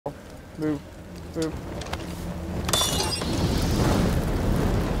Move. Move.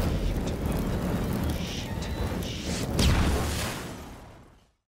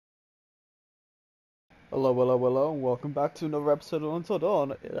 Hello, hello, hello, and welcome back to another episode of Until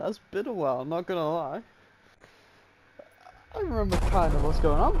Dawn. It has been a while, I'm not gonna lie. I remember kind of what's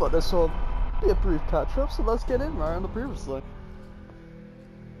going on, but this will be a brief catch up, so let's get in right on the previously.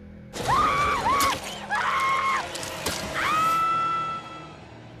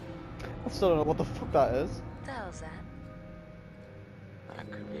 I still don't know what the fuck that is. What the hell's that?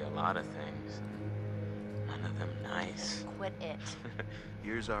 That could be a lot of things. None of them nice. Quit it.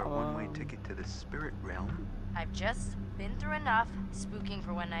 Here's our one-way ticket to the spirit realm. I've just been through enough spooking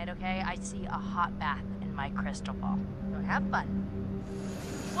for one night, okay? I see a hot bath in my crystal ball. So have fun.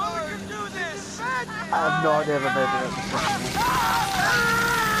 Why would you do this? I have no idea if I made it.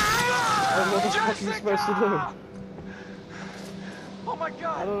 I don't know what the fuck I'm supposed to do. Oh my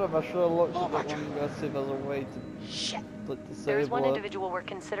god! I don't know if I should have looked at that one and see if there's a way to disable There's one it. individual we're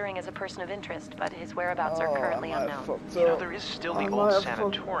considering as a person of interest, but his whereabouts are currently unknown. You know, there is still the old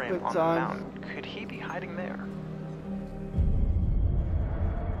sanatorium on the time. mountain. Could he be hiding there?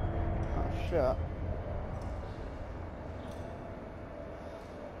 Oh shit.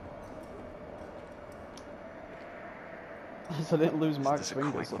 So I didn't lose my This is a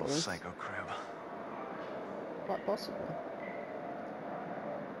fingers quick little at least. psycho crib. Quite possibly.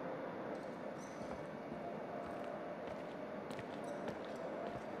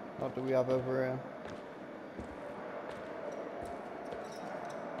 What do we have over here?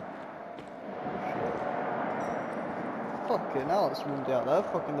 Fucking hell, it's windy out there.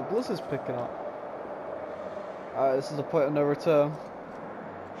 Fucking the blizzard's picking up. Alright, this is a point of no return.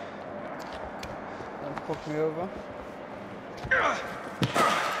 Don't fuck me over.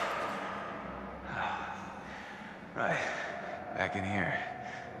 Right, back in here.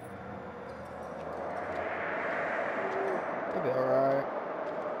 It'll be alright.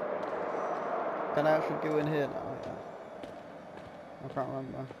 Can I actually go in here now? Yeah. I can't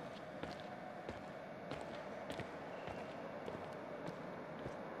remember.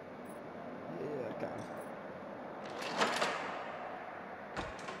 Yeah, I can.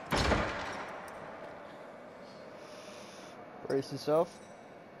 Brace yourself.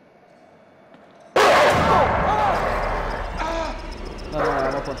 No,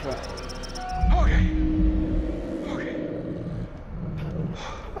 I'm not punching it. Okay.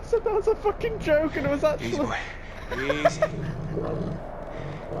 I said that was a fucking joke and it was actually... Easy, boy. Easy.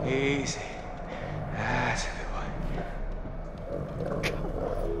 Easy. That's a good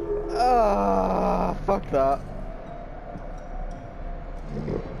boy. Ah, fuck that.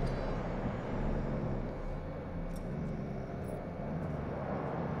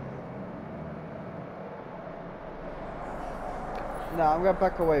 No, I'm gonna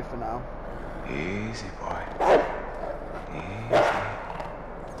back away for now. Easy, boy. Easy.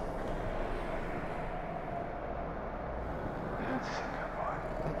 That's a good boy.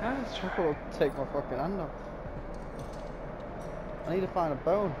 This chuckle will take my fucking hand off. I need to find a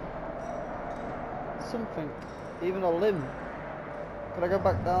bone. Something. Even a limb. Can I go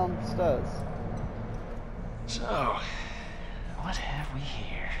back downstairs? So, what have we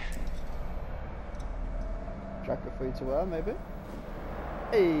here? Jacket for you to wear, maybe?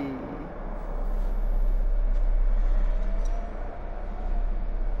 Hey!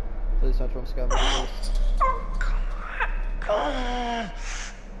 Please don't jump scare me, please. Come on.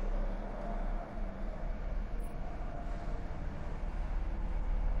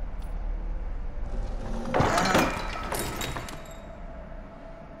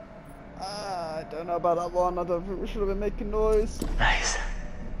 I don't know about that one. I don't think we should have been making noise. Nice.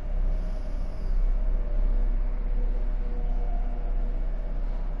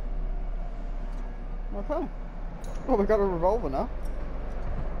 Okay. Well, we got a revolver now.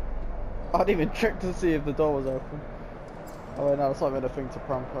 I didn't even check to see if the door was open. Oh wait, no, that's not even a thing to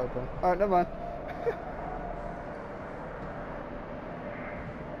prank open. Alright, never mind.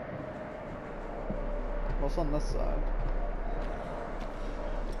 What's on this side?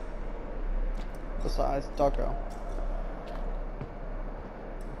 This side's doggo.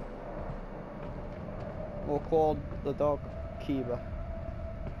 We'll call the dog Kiba.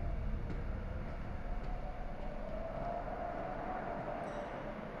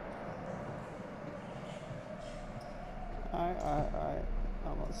 Alright.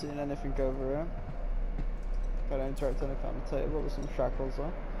 I'm not seeing anything over here. Gotta interact anything on the table with some shackles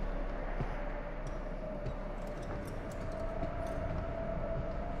on.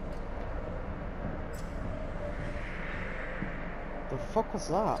 The fuck was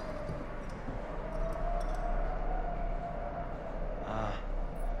that?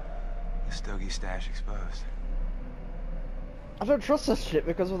 Stogie stash exposed. I don't trust this shit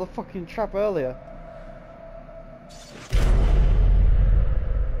because of the fucking trap earlier.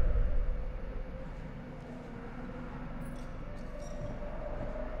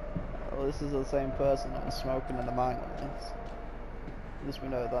 Well, this is the same person that was smoking in the mine with this. At least we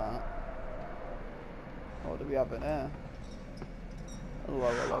know that. What do we have in here?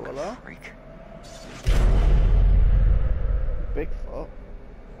 Hello, hello, hello. Freak. Bigfoot.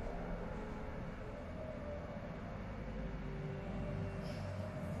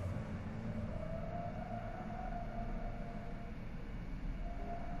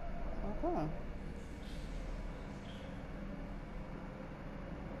 Okay.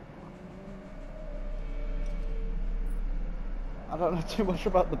 I don't know too much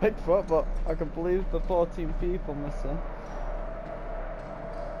about the Bigfoot, but I can believe the 14 people missing.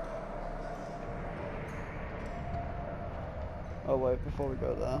 Oh wait, before we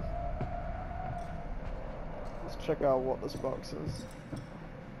go there, let's check out what this box is.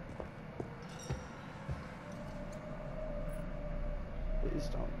 Please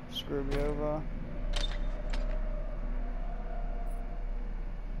don't screw me over.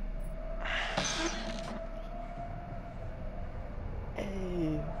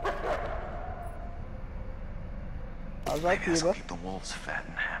 Hey. How's that, Maybe this will Cuba? keep the wolves fat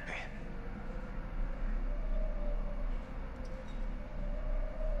and happy.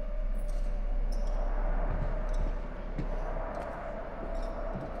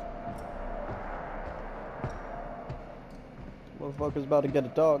 Motherfucker's about to get a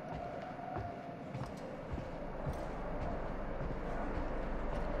dog.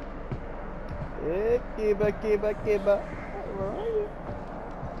 Hey, Cuba, Cuba, Cuba. Where are you?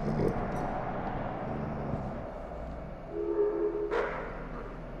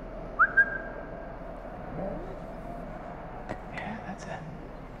 Yeah, that's it.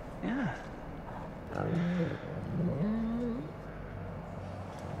 Yeah.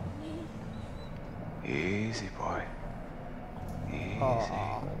 Easy, boy. Easy.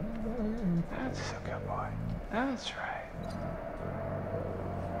 Aww. That's a good boy. That's right.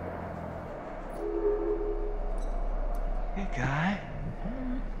 Hey, guy.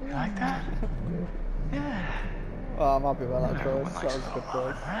 You like that? Yeah. Oh, I'm happy about that choice. Everyone That likes was a a little good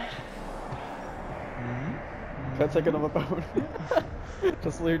loving, choice. right? Can I take another bone?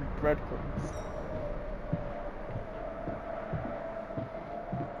 Just leave breadcrumbs.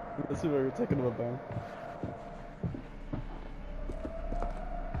 Let's see where we're taking another bone.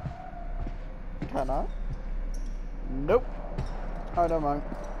 Can I? Nope. I don't mind.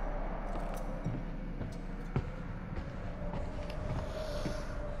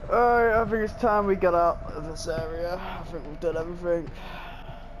 Alright, I think it's time we get out of this area. I think we've done everything.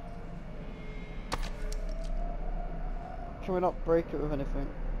 Can we not break it with anything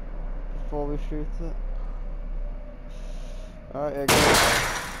before we shoot it? Alright, here goes.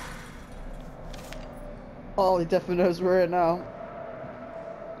 Oh, he definitely knows we're here now.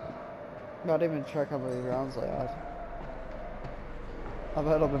 I didn't even check how many rounds I had. I've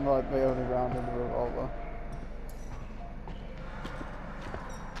heard I've been like my only round in the revolver.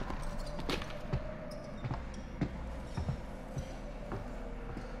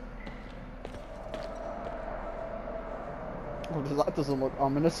 Oh, that doesn't look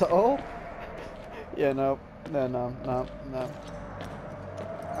ominous at all. Yeah, no. No.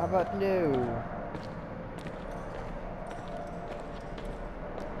 How about no?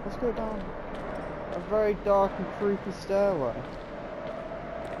 Let's go down a very dark and creepy stairway.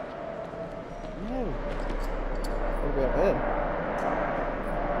 No. What do we have here?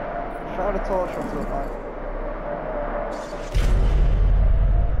 Shine a torch onto it, like.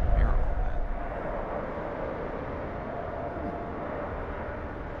 Miracle,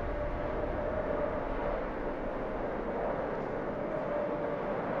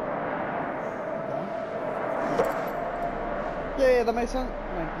 Yeah, that makes sense.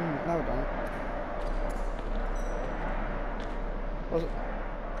 No, it don't. Was it?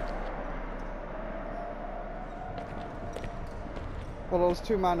 Well, there was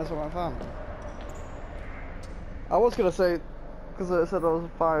 2 miners on my farm. I was gonna say, because it said there was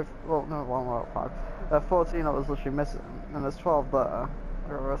 5. Well, no, 1 out of 5. 14 I was literally missing, and there's 12 there.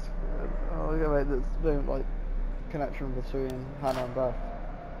 Oh, yeah, wait, there's no like connection between Hannah and Beth.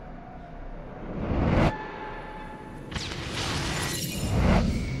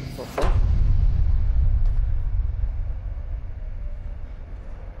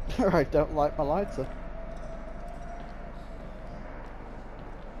 Alright, don't light my lighter.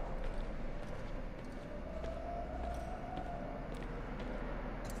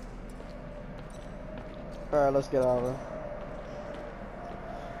 Alright, let's get out of here.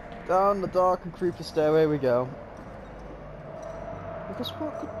 Down the dark and creepy stairway we go. Because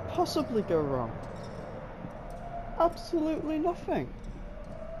what could possibly go wrong? Absolutely nothing.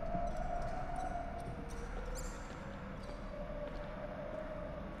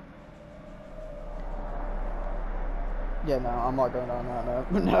 Yeah, no, I'm not going down that,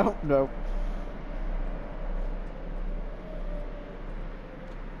 no. No, no.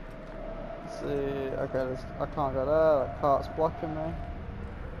 Let's see, okay, I can't go there, that cart's blocking me.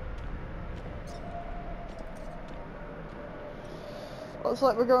 Looks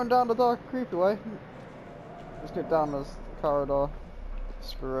like we're going down the dark, creepy way. Let's get down this corridor.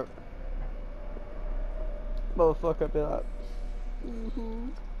 Screw it. Motherfucker, be like.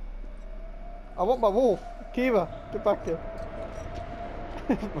 I want my wolf! Kiva, get back here!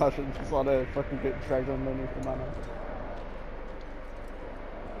 Imagine just on there fucking get dragged underneath the manor.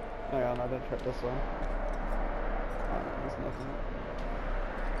 Hang on, I didn't check this one. Oh, there's nothing.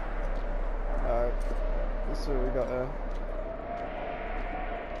 Alright, let's see what we got here.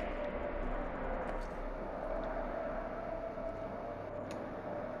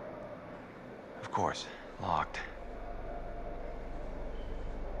 Of course, locked.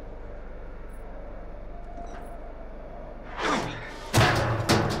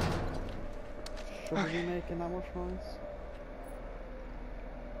 Should we be making that much noise?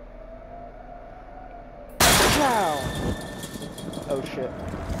 Wow! Oh shit.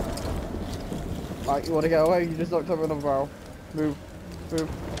 Right, you wanna get away? You just knocked over another barrel. Move. Move.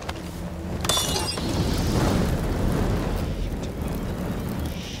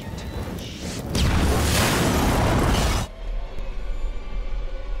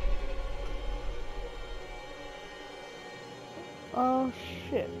 Oh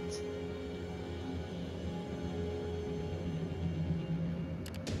shit.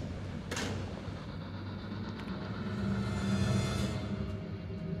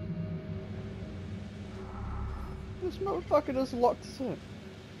 This motherfucker just locked us in.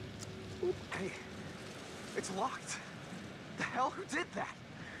 Hey, it's locked. The hell? Who did that?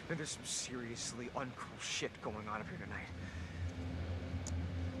 And there's some seriously uncool shit going on up here tonight.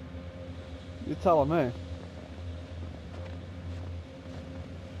 You're telling me.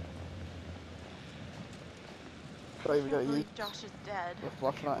 I can't believe Josh is dead. The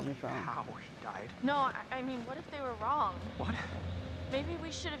flashlight in your phone. How he died? No, I mean, what if they were wrong? What? Maybe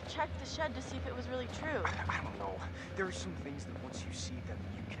we should have checked the shed to see if it was really true. I don't know. There are some things that once you see them,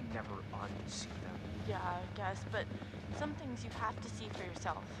 you can never unsee them. Yeah, I guess, but some things you have to see for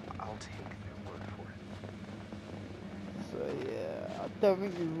yourself. I'll take their word for it. So yeah, I don't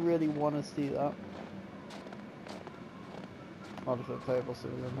think you really want to see that. I'll just put a table so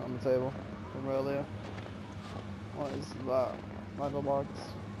we're on the table from earlier. What is that? Metal box.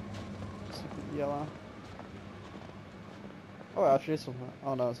 Something yellow. Oh, actually, it's something.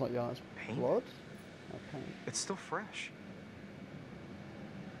 Oh no, it's not yellow. It's Paint? blood. Okay. It's still fresh.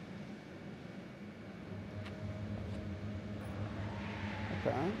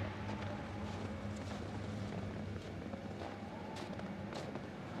 Okay.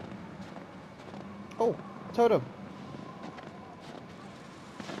 Oh, totem.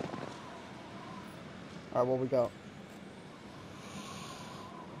 Alright, what we got?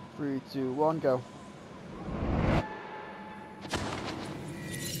 3, 2, 1, go.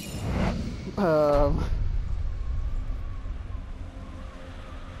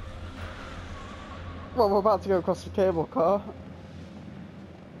 Well, we're about to go across the cable car.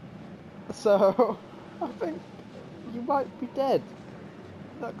 So, I think you might be dead.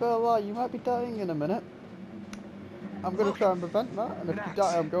 Not gonna lie, you might be dying in a minute. I'm gonna try and prevent that, and if you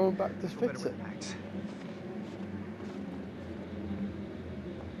die, I'm going back to fix it.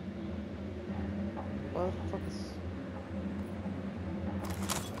 What the fuck is...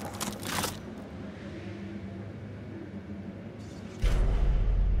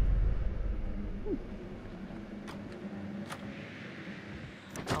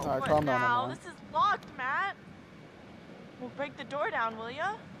 Alright, calm down now? now. This is locked, Matt. We'll break the door down, will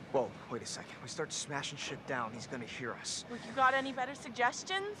ya? Whoa, wait a second. We start smashing shit down, he's gonna hear us. Well, you got any better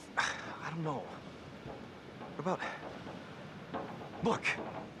suggestions? I don't know. What about... Look!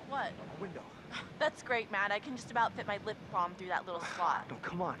 What? Window. That's great, Matt. I can just about fit my lip balm through that little slot. No,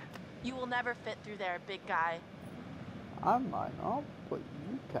 come on. You will never fit through there, big guy. I might not, but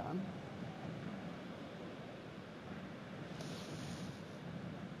you can.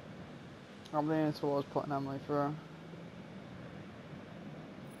 I'm leaning towards putting Emily through.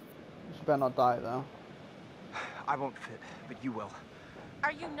 She better not die though. I won't fit, but you will.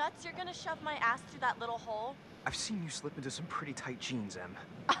 Are you nuts? You're gonna shove my ass through that little hole? I've seen you slip into some pretty tight jeans, Em.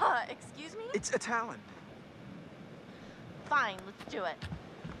 Excuse me? It's a talent. Fine, let's do it.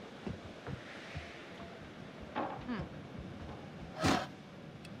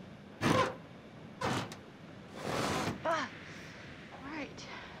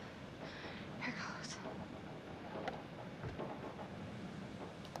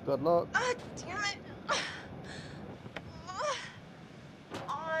 Good luck. Ah, damn it.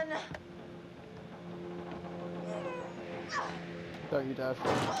 On. Don't you dare.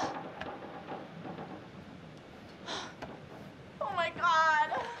 Oh my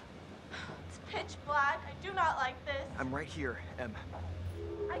god. It's pitch black. I do not like this. I'm right here, Em.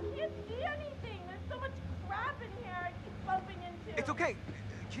 I can't see anything. There's so much crap in here I keep bumping into. It's okay.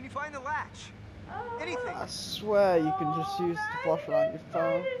 Can you find the latch? Oh. Anything. I swear you can just use the flashlight on your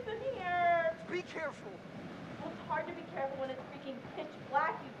phone. In here. Be careful. Well, it's hard to be careful when it's freaking pitch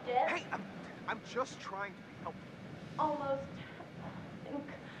black, you dip. Hey, I'm just trying to be helpful. Almost. Think.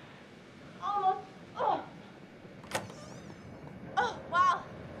 Almost. Oh. Oh, wow.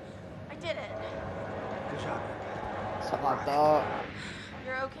 I did it. Good job. Something like that.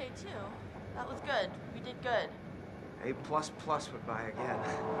 You're okay, too. That was good. We did good. A++ would buy again.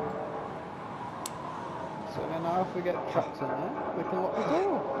 So then now if we get trapped in there, we can lock the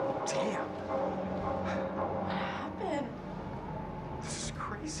door. Damn. What happened? This is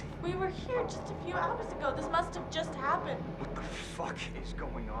crazy. We were here just a few hours ago. This must have just happened. What the fuck is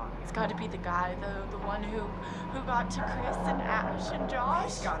going on? It's got to be the guy, the one who got to Chris and Ash and Josh.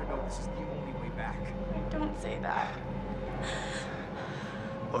 He's gotta know this is the only way back. Don't say that.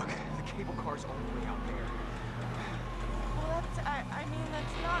 Look, the cable car's all the way out there. Well, I mean,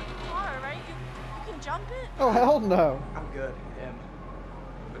 that's not far, right? You can jump it? Oh hell no. I'm good, Em.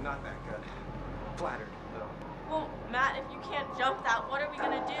 But not that good. Flattered, though. Well, Matt, if you can't jump that, what are we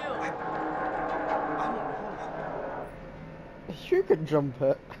gonna do? I don't know. You can jump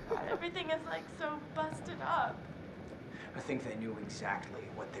it. Everything is like so busted up. I think they knew exactly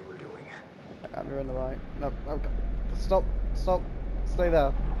what they were doing. And you're in the right. No, okay. Stop. Stay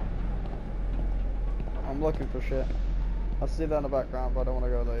there. I'm looking for shit. I see that in the background, but I don't want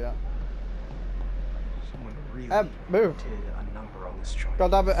to go there yet. Someone really move. did a number on this joint.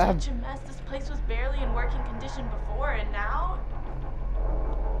 God damn it, Such a mess. This place was barely in working condition before, and now?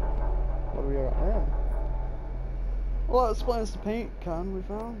 What do we got there? Well, that explains the paint can we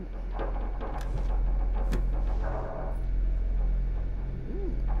found.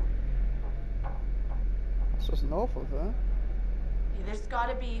 It's just north of there. Hey, there's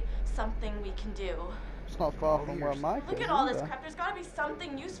gotta be something we can do. It's not far from where Mike Look is at all this either. crap. There's gotta be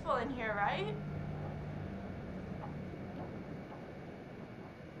something useful in here, right?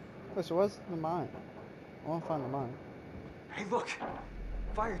 Wait, so where's the mine? I want to find the mine. Hey, look!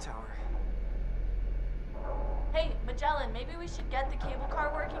 Fire tower. Hey, Magellan, maybe we should get the cable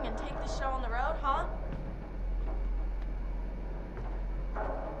car working and take the show on the road, huh?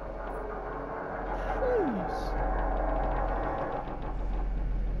 Jeez.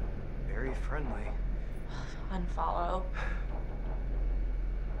 Very friendly. Unfollow.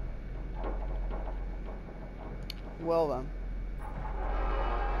 Well then.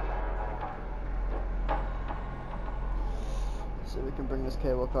 See if we can bring this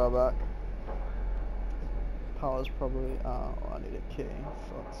cable car back. Power's probably. Oh, I need a key.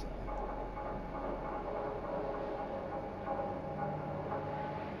 Fuck's sake.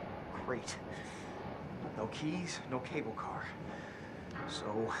 Great. No keys, no cable car.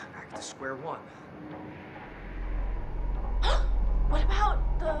 So, back to square one. What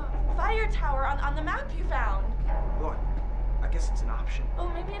about the fire tower on the map you found? Look, I guess it's an option. Oh,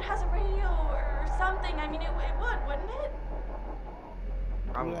 maybe it has a radio or something. I mean, it would, wouldn't it?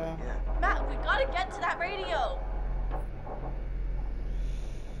 Probably, Yeah. yeah. Matt, we gotta get to that radio.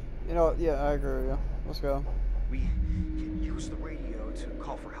 You know what? Yeah, I agree with you. Let's go. We can use the radio to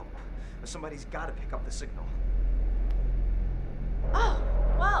call for help. Somebody's gotta pick up the signal. Oh,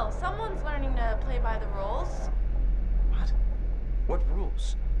 well, someone's learning to play by the rules. What? What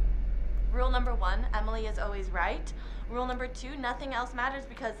rules? Rule number 1, Emily is always right. Rule number 2, nothing else matters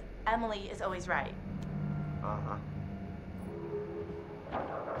because Emily is always right. Uh-huh.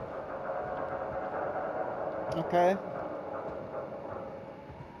 Okay.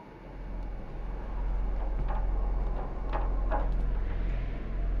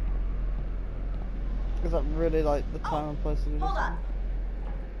 Is that really like the time and place to do this? Hold up.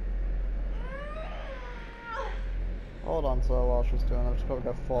 Hold on to her while she's doing it. She's probably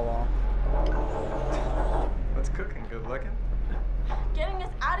gonna fall off. What's cooking? Good looking? Getting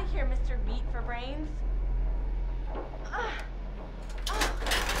us out of here, Mr. Meat for Brains.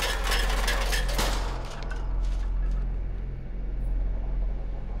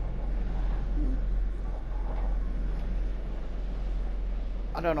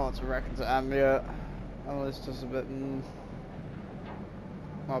 I don't know what to reckon to Em yet. Emily's just a bit,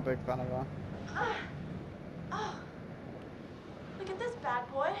 not a big fan of her. Oh, look at this bad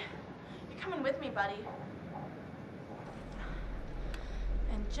boy. You're coming with me, buddy.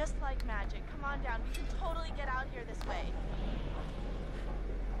 And just like magic. Come on down. We can totally get out here this way.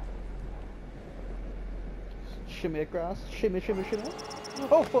 Shimmy across. Shimmy, shimmy, shimmy.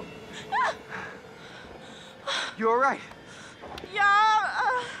 Oh, fuck. You alright?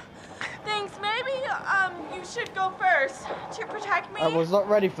 Yeah, thanks. Maybe, you should go first to protect me. I was not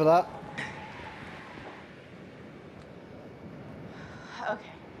ready for that. Okay.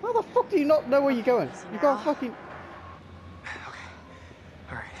 How the fuck do you not know where you're going? You got fucking... Okay.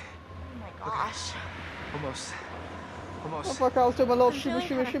 Alright. Oh my gosh. Almost. Almost. Oh fuck, I was doing my little I'm shimmy, feeling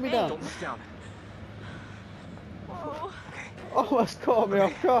shimmy, kinda shimmy faint. down. Don't look down. Whoa. Almost caught me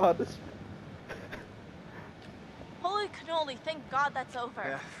off guard. This- Holy cannoli, thank God that's over.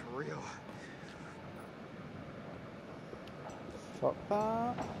 Yeah, for real. Fuck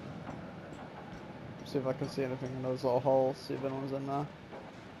that. See if I can see anything in those little holes, see if anyone's in there.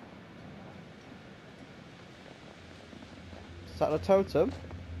 Is that a totem?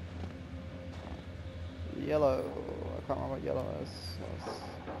 Yellow. I can't remember what yellow is. That's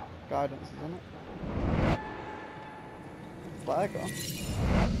guidance, isn't it? Flag on.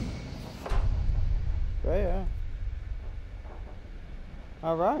 Great, yeah.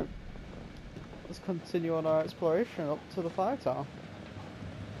 Alright. Let's continue on our exploration up to the fire tower.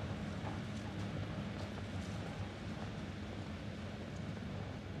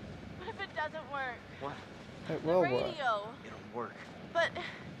 What if it doesn't work? What? It The will radio. work. It'll work. But,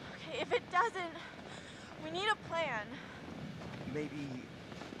 okay, if it doesn't, we need a plan. Maybe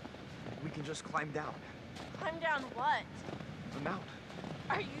we can just climb down. Climb down what? The mountain.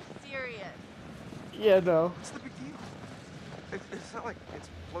 Are you serious? Yeah, no. What's the big deal? It's not like it's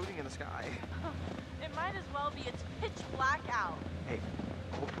floating in the sky. It might as well be. It's pitch black out. Hey,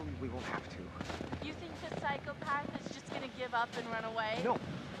 hopefully we won't have to. You think the psychopath is just gonna give up and run away? No.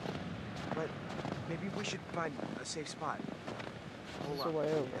 But maybe we should find a safe spot. Hold There's a on.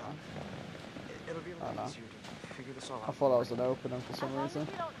 way over. It'll be a Oh, lot no. easier to figure this all out. I thought that was an opening for As some long as reason.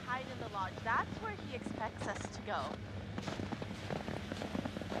 we don't hide in the lodge, that's where he expects us to go.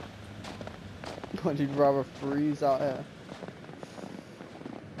 Would you rather freeze out here?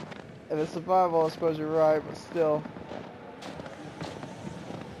 If it's survival, I suppose you're right, but still.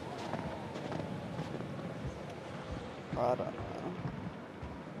 I don't know.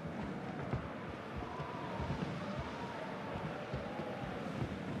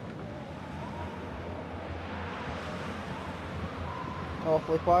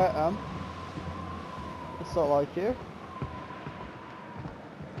 Awfully quiet, it's not like you.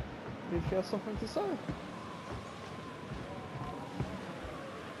 If you have something to say.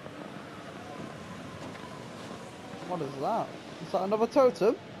 What is that? Is that another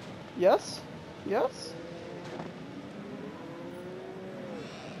totem? Yes? Yes?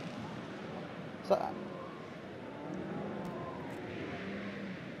 Is that...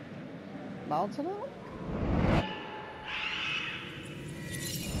 Mountain elk?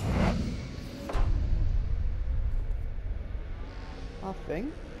 I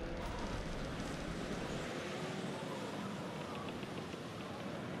think.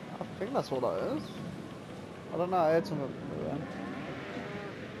 I think that's what that is. I don't know, I had something.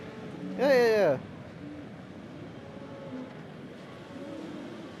 Yeah.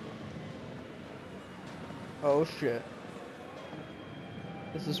 Oh shit.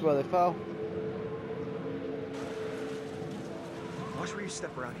 This is where they fell. Watch where you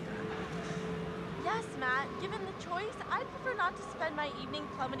step around here. Yes, Matt. Given the choice, I'd prefer not to spend my evening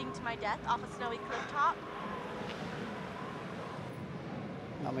plummeting to my death off a snowy cliff top.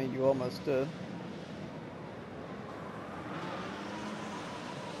 I mean, you almost did.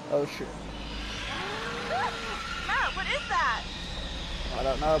 Oh shit. Matt, what is that? I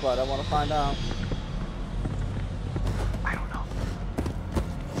don't know, but I want to find out. I don't know.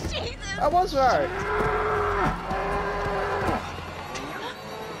 Jesus! I was right!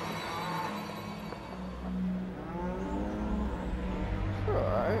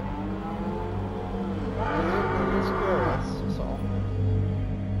 Alright. It's curious, that's all.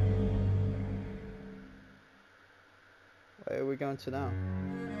 Where are we going to now?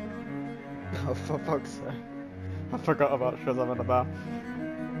 Oh, for fuck's sake. I forgot about because I'm in the bath.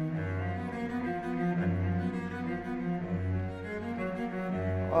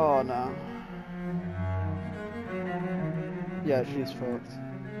 Oh no. Yeah, she's fucked.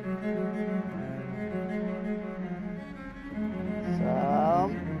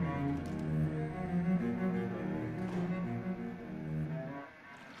 Sam?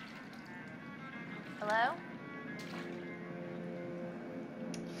 Hello?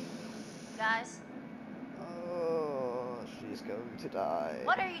 Guys, Oh, she's going to die.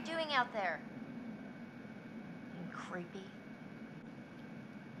 what are you doing out there? You creepy.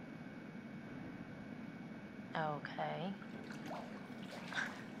 Okay.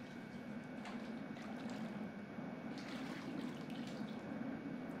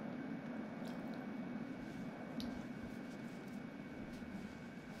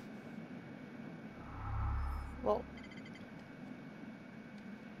 Well,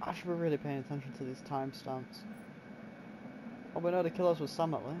 I should be really paying attention to these timestamps. Oh, we know the killers was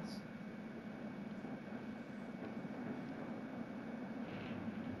Sam at least.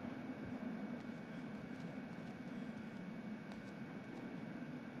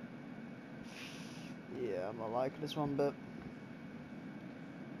 Yeah, I'm not liking this one bit.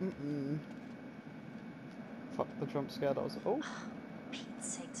 Fuck the jump scare that was. Oh! Pete's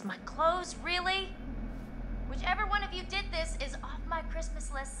sakes, my clothes, really? Whichever one of you did this is off my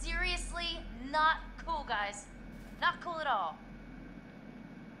Christmas list. Seriously, not cool, guys. Not cool at all.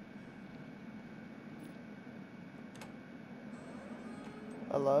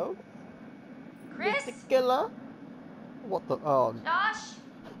 Hello? Chris? Mr. Killer? What the? Oh, Josh?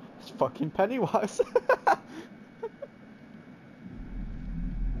 it's fucking Pennywise. What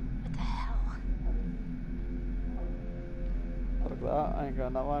the hell? Look at that. I ain't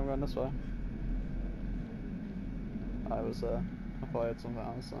going that way, I'm going this way. I thought I had something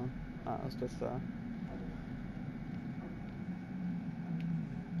else then. That was just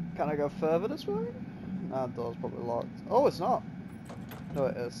Can I go further this way? Nah, the door's probably locked. Oh, it's not. No,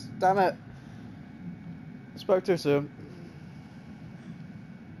 it is. Damn it! Spoke too soon.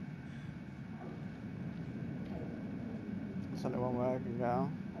 There's only one way I can go.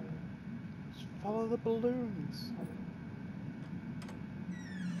 Just follow the balloons.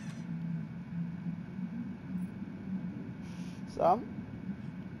 Sam,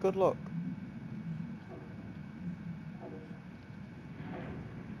 good luck.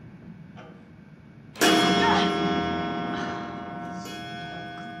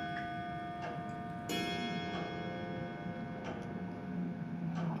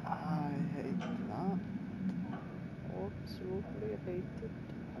 I hate that. Absolutely hate it.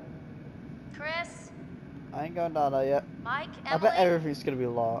 Chris? I ain't going down there yet. Mike? I bet Emily? everything's gonna be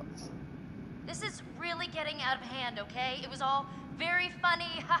locked. This is really getting out of hand, okay? It was all very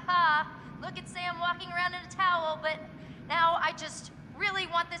funny, haha. Look at Sam walking around in a towel, but now I just really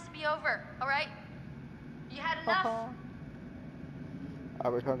want this to be over, alright? You had enough?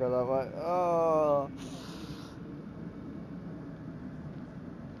 Alright, we can't go that way. Oh.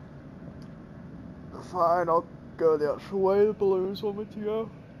 Fine, I'll go the actual way the balloons want me to go.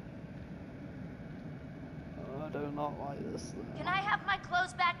 I do not like this thing. Can I have my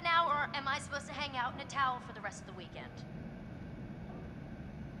clothes back now, or am I supposed to hang out in a towel for the rest of the weekend?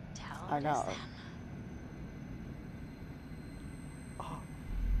 Towel Hang it is out. then. Oh.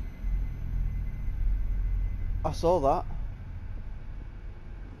 I saw that.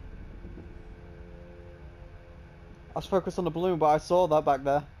 I was focused on the balloon, but I saw that back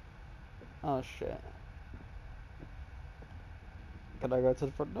there. Oh shit. Can I go to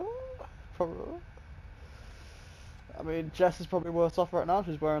the front? No, probably. I mean, Jess is probably worse off right now.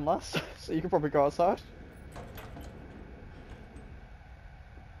 She's wearing less, so you can probably go outside.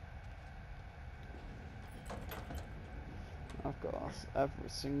 Of course, every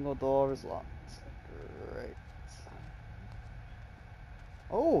single door is locked. Great.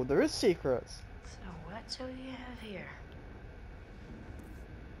 Oh, there is secrets. So what do you have here?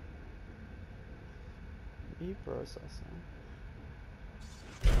 E-processing.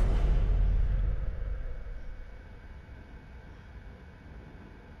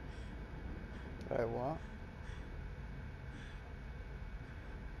 Wait, what?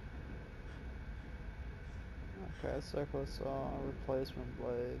 Okay, circular saw, replacement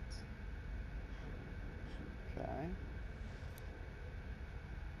blades. Okay.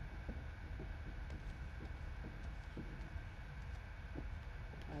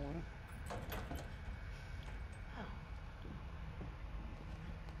 Oh,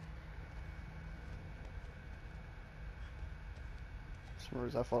 for some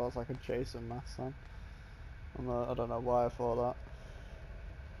reason I thought it was like a Jason mask then. I don't know why I thought that.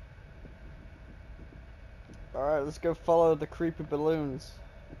 Alright, let's go follow the creepy balloons.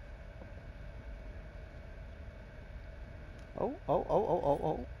 Oh, oh, oh, oh, oh,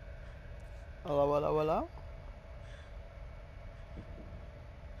 oh. Hello, hello, hello.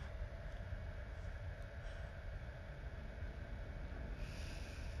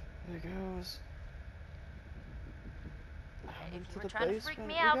 There it goes. If Into you were the trying to basement freak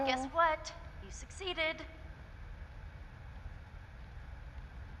me we out, go. guess what? You succeeded.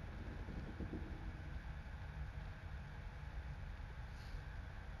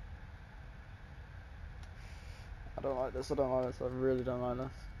 I don't like this, I don't like this, I really don't like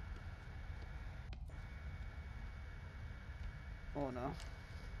this. Oh no.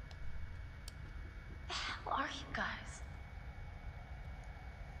 The hell are you guys?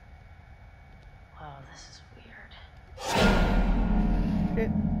 Wow, this is weird.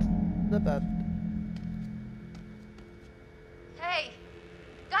 Hit the bed. Hey,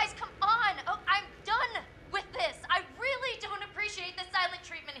 guys, come on! Oh, I'm done with this. I really don't appreciate the silent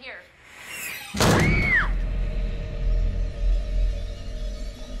treatment here.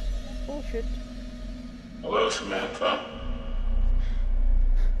 Bullshit. Hello, Samantha.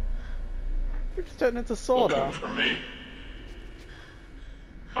 You just turned into Soda. Looking for me?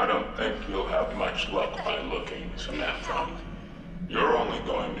 I don't think you'll have much luck by looking, Samantha. You're only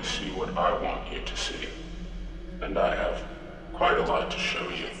going to see what I want you to see. And I have quite a lot to show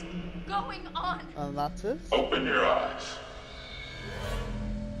you. What's going on? And that's it. Open your eyes.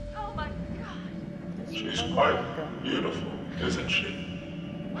 Oh my god. She's quite beautiful, isn't she?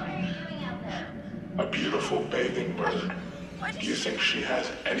 What are you doing out there? A beautiful bathing bird. Do you think she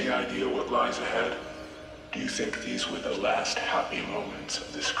has any idea what lies ahead? Do you think these were the last happy moments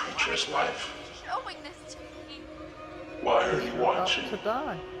of this creature's life? Showing this to me. Why are you watching? To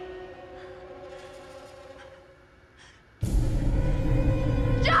die.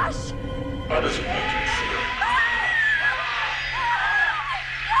 Josh! How does it make you feel?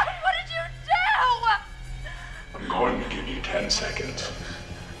 What did you do? I'm going to give you 10 seconds.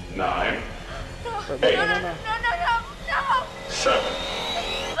 9, No, Hey. no, no, no, no, no, no! 7.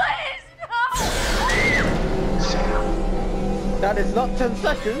 Please, no! That is not 10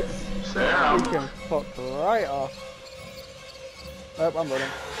 seconds. Sam. You can fuck right off. Nope, I'm running.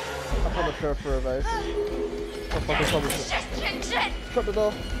 I'm probably sure for a base. Oh fuck, I probably should. Shit! Shut the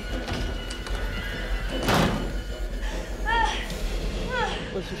door.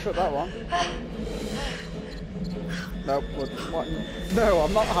 Let's just shut that one. Nope, what? No,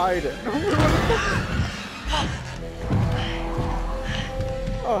 I'm not hiding.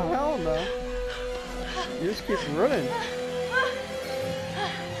 Oh hell no. You just keep running.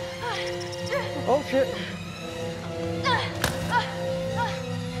 Oh shit.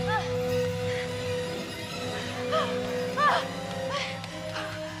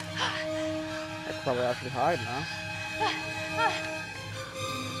 I could probably actually hide now.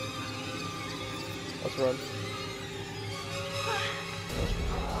 Let's run.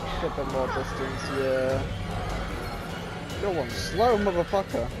 Let's get a bit more distance, yeah. You're one slow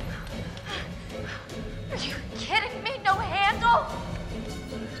motherfucker. Are you kidding me? No handle?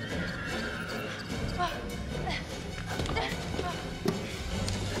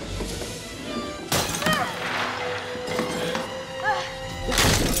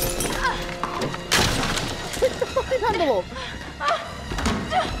 Pick the fucking handle up!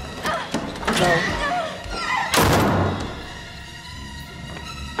 No.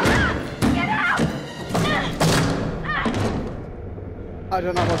 Get out! I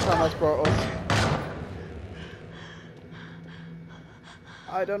don't know how much time that's brought us.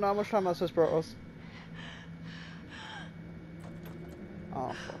 I don't know how much time that's just brought us.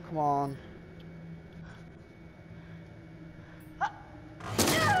 Oh fuck, come on.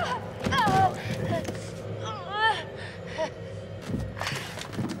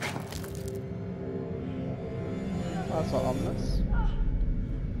 That's not ominous.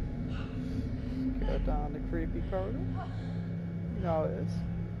 Go down the creepy corridor. You know how it is.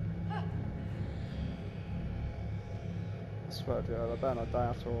 I swear to God, I better not die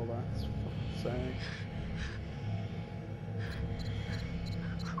after all that. It's fucking insane.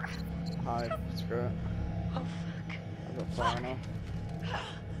 Hide, screw it. Oh, fuck. I've got far enough.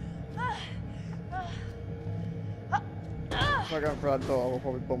 If I go for that door, I will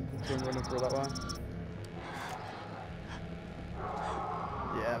probably bump into him running through that way.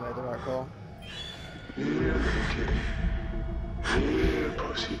 Yeah, I made the right call. Yeah, little kitty. Yeah,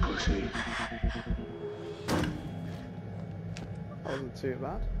 pussy, pussy. That wasn't too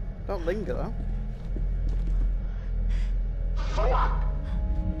bad. Don't linger though. Fuck!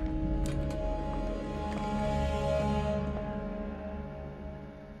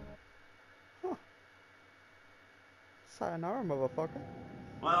 Huh. Sayonara, motherfucker.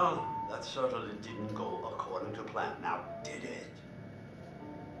 Well, that certainly didn't go according to plan, now did it?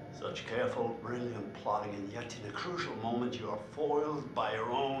 Such careful, brilliant plotting, and yet in a crucial moment you are foiled by your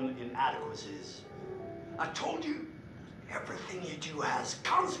own inadequacies. I told you, everything you do has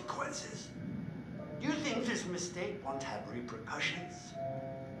consequences. You think this mistake won't have repercussions?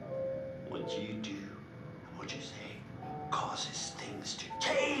 What you do and what you say causes things to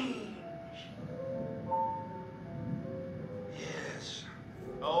change. Yes.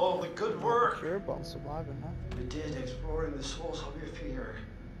 All the good work You're about surviving, huh? you did exploring the source of your fear.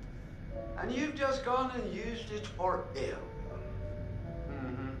 And you've just gone and used it for ill.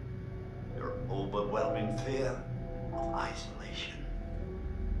 your overwhelming fear of isolation.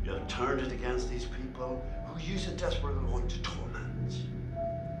 You have turned it against these people who use it desperately want to torment.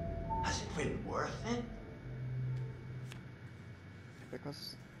 Has it been worth it?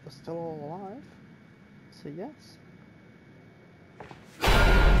 Because they're still all alive. So yes.